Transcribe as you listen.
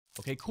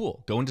Okay,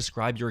 cool. Go and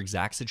describe your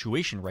exact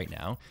situation right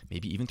now.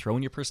 Maybe even throw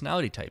in your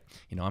personality type.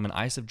 I'm an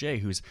ISFJ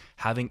who's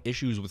having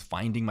issues with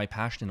finding my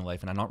passion in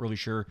life, and I'm not really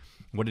sure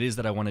what it is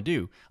that I want to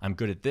do. I'm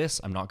good at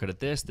this. I'm not good at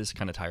this. This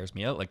kind of tires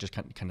me out. Like, just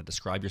kind of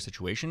describe your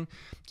situation.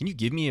 Can you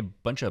give me a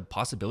bunch of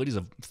possibilities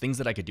of things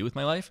that I could do with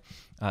my life?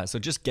 So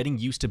just getting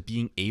used to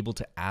being able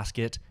to ask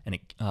it and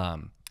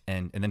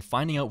then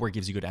finding out where it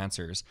gives you good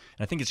answers.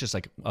 And I think it's just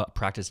like a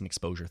practice and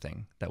exposure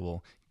thing that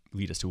will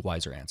lead us to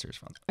wiser answers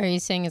from. Are you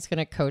saying it's going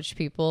to coach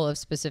people of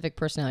specific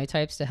personality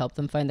types to help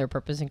them find their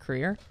purpose and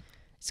career?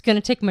 It's going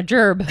to take my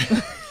gerb.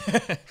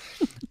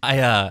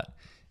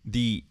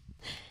 The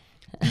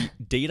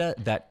data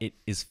that it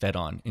is fed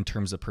on in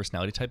terms of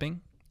personality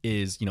typing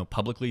is,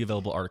 publicly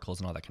available articles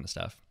and all that kind of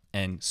stuff.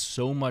 And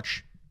so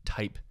much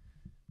type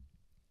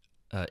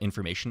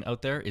information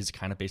out there is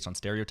kind of based on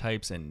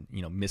stereotypes and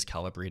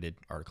miscalibrated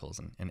articles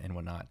and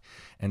whatnot.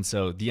 And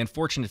so the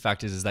unfortunate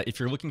fact is that if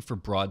you're looking for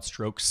broad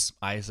strokes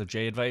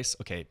ISFJ advice,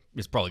 okay,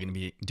 it's probably going to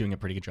be doing a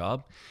pretty good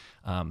job.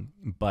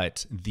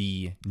 But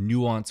the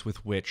nuance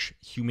with which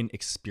human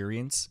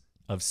experience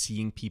of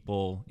seeing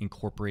people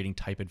incorporating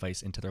type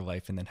advice into their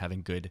life and then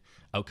having good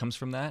outcomes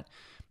from that,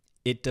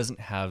 it doesn't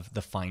have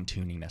the fine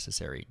tuning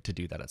necessary to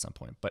do that at some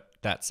point. But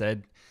that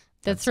said,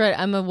 that's right.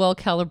 I'm a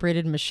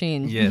well-calibrated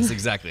machine. Yes,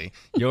 exactly.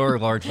 Your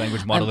large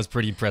language model is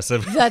pretty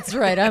impressive. That's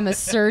right. I'm a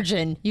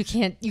surgeon. You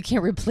can't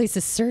replace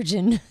a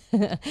surgeon.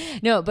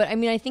 No, but I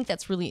mean, I think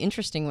that's really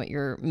interesting what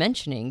you're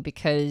mentioning,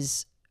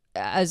 because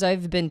as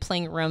I've been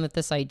playing around with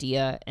this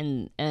idea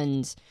and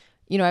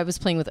I was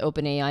playing with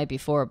OpenAI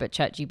before, but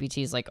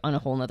ChatGPT is like on a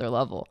whole nother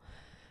level.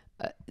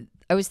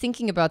 I was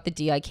thinking about the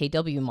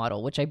DIKW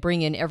model, which I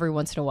bring in every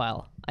once in a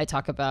while. I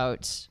talk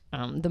about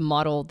the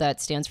model that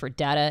stands for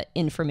data,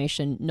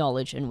 information,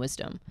 knowledge, and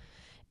wisdom.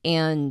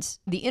 And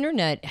the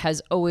internet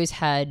has always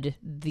had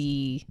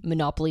the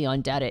monopoly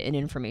on data and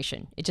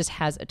information. It just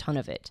has a ton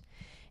of it.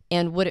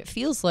 And what it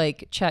feels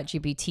like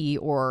ChatGPT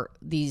or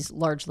these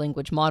large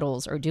language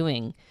models are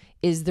doing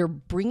is they're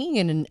bringing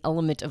in an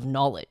element of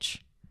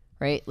knowledge.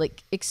 Right?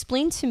 Like,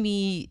 explain to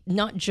me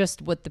not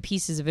just what the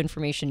pieces of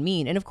information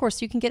mean. And of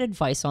course, you can get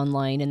advice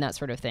online and that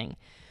sort of thing.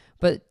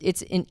 But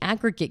it's in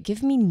aggregate,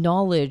 give me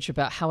knowledge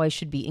about how I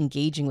should be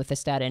engaging with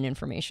this data and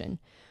information.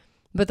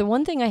 But the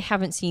one thing I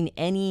haven't seen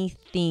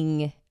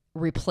anything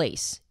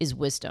replace is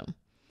wisdom.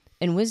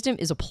 And wisdom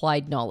is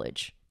applied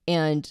knowledge.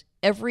 And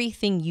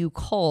everything you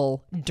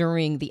call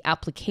during the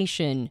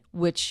application,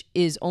 which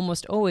is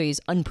almost always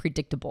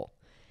unpredictable.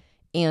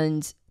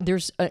 And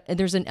there's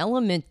an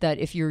element that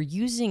if you're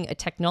using a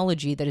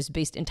technology that is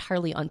based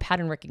entirely on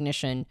pattern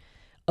recognition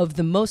of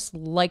the most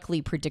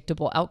likely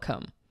predictable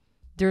outcome,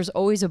 there's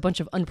always a bunch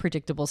of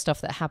unpredictable stuff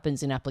that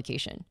happens in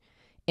application.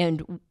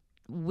 And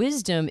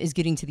wisdom is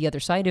getting to the other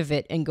side of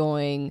it and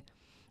going,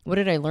 what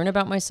did I learn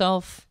about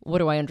myself? What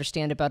do I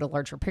understand about a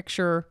larger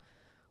picture?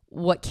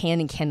 What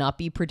can and cannot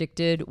be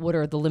predicted? What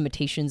are the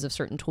limitations of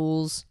certain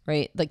tools,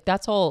 right? Like,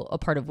 that's all a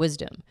part of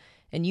wisdom.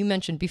 And you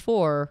mentioned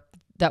before,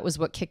 that was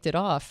what kicked it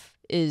off,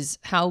 is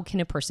how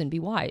can a person be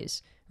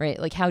wise, right?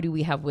 Like, how do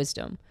we have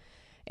wisdom?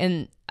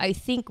 And I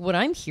think what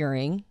I'm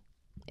hearing,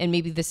 and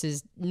maybe this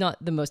is not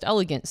the most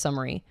elegant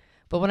summary,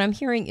 but what I'm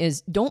hearing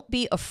is don't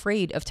be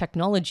afraid of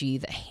technology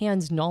that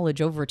hands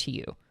knowledge over to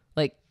you.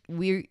 Like,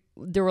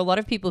 there were a lot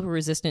of people who were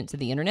resistant to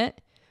the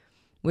internet,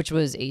 which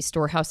was a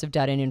storehouse of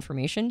data and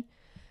information.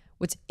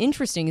 What's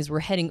interesting is we're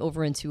heading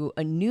over into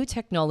a new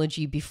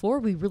technology before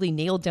we really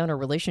nailed down our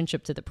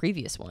relationship to the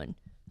previous one.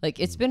 Like,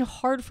 it's been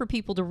hard for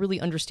people to really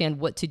understand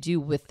what to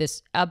do with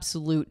this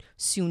absolute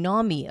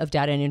tsunami of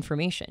data and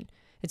information.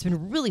 It's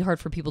been really hard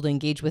for people to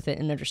engage with it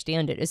and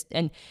understand it.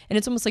 And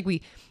it's almost like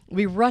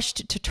we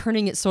rushed to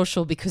turning it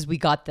social because we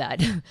got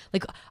that.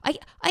 Like,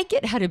 I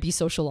get how to be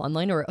social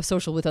online or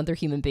social with other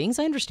human beings.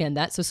 I understand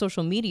that. So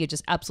social media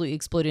just absolutely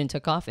exploded and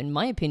took off, in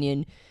my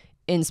opinion,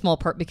 in small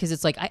part because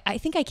it's like, I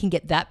think I can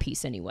get that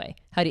piece anyway,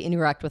 how to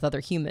interact with other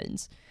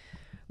humans.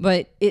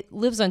 But it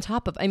lives on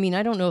top of, I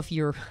don't know if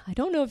you're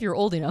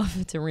old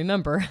enough to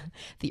remember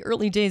the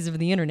early days of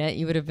the internet.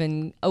 You would have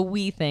been a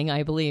wee thing,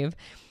 I believe.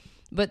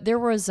 But there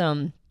was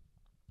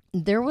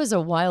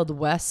a Wild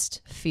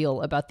West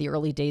feel about the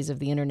early days of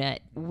the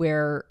internet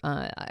where,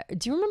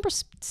 do you remember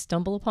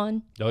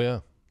StumbleUpon? Oh yeah.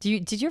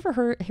 Did you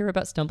ever hear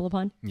about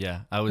StumbleUpon?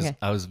 Yeah, I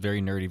was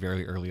very nerdy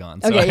very early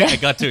on, so I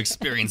got to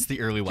experience the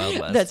early Wild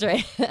West. That's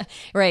right.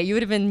 Right, you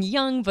would have been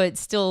young, but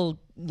still,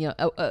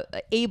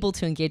 able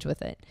to engage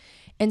with it.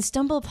 And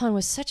StumbleUpon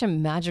was such a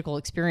magical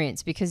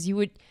experience because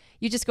you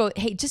just go,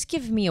 hey, just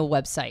give me a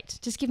website,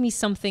 just give me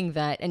something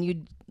and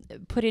you'd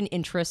put in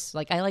interests.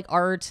 Like, I like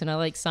art and I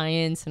like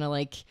science and I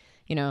like,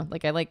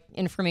 I like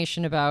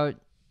information about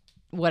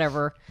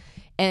whatever.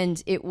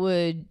 And it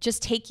would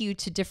just take you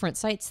to different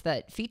sites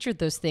that featured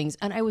those things.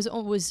 And I was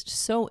always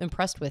so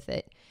impressed with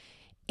it.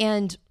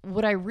 And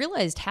what I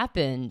realized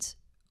happened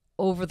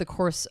over the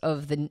course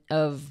of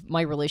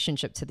my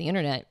relationship to the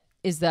internet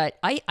is that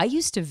I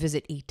used to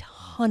visit a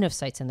ton of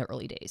sites in the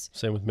early days.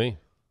 Same with me.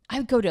 I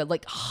would go to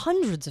like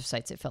hundreds of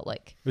sites, it felt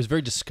like. It was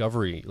very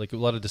discovery, like a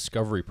lot of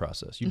discovery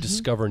process. You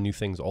discover new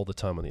things all the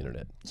time on the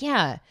internet.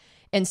 Yeah.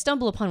 And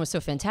Stumble Upon was so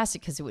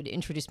fantastic because it would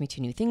introduce me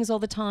to new things all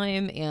the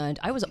time. And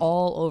I was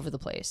all over the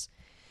place.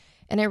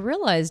 And I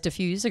realized a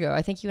few years ago,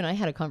 I think you and I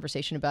had a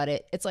conversation about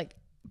it. It's like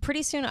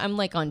pretty soon I'm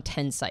like on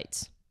 10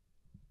 sites,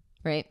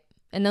 right?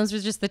 And those are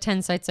just the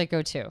 10 sites I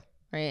go to,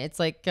 right? It's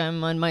like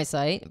I'm on my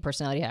site,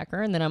 Personality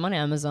Hacker, and then I'm on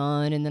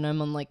Amazon, and then I'm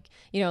on like,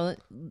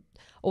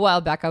 a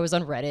while back I was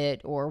on Reddit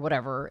or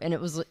whatever,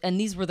 and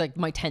these were like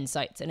my 10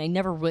 sites, and I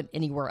never went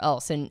anywhere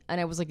else. And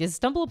I was like, is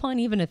Stumble Upon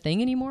even a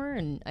thing anymore?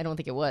 And I don't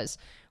think it was,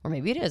 or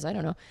maybe it is. I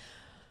don't know.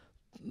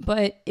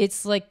 But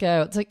it's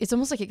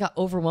almost like it got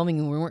overwhelming,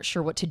 and we weren't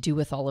sure what to do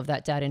with all of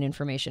that data and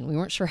information. We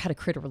weren't sure how to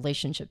create a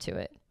relationship to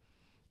it.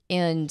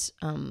 And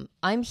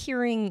I'm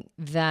hearing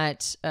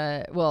that,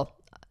 I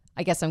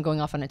guess I'm going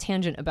off on a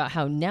tangent about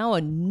how now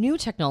a new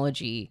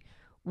technology,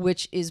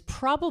 which is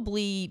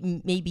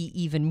probably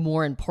maybe even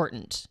more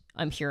important,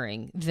 I'm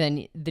hearing,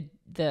 than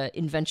the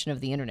invention of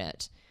the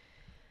internet.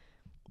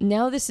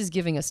 Now this is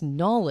giving us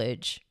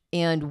knowledge,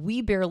 and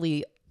we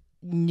barely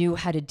knew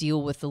how to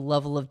deal with the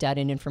level of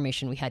data and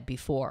information we had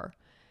before.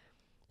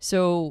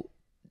 So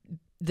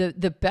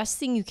the best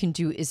thing you can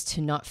do is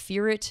to not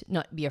fear it,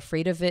 not be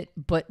afraid of it,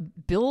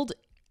 but build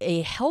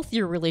a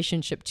healthier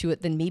relationship to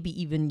it than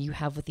maybe even you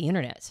have with the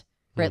internet.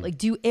 Right? Like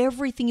do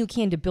everything you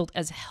can to build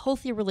as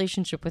healthy a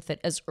relationship with it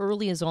as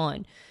early as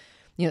on,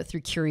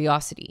 through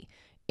curiosity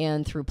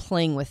and through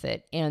playing with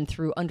it and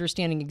through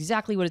understanding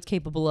exactly what it's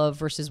capable of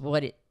versus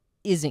what it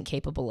isn't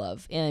capable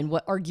of, and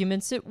what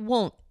arguments it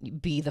won't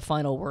be the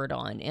final word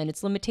on, and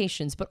its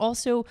limitations, but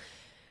also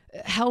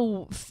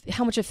how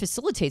much it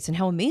facilitates and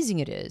how amazing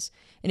it is.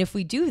 And if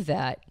we do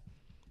that,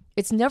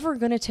 it's never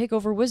going to take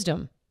over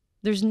wisdom.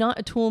 There's not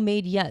a tool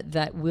made yet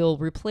that will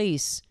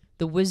replace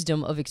the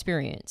wisdom of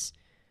experience.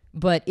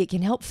 But it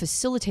can help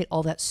facilitate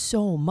all that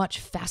so much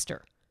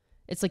faster.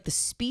 It's like the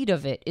speed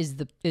of it is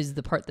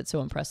the part that's so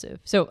impressive.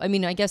 So, I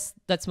mean, I guess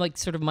that's like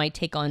sort of my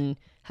take on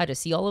how to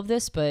see all of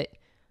this, but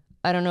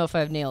I don't know if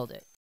I've nailed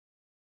it.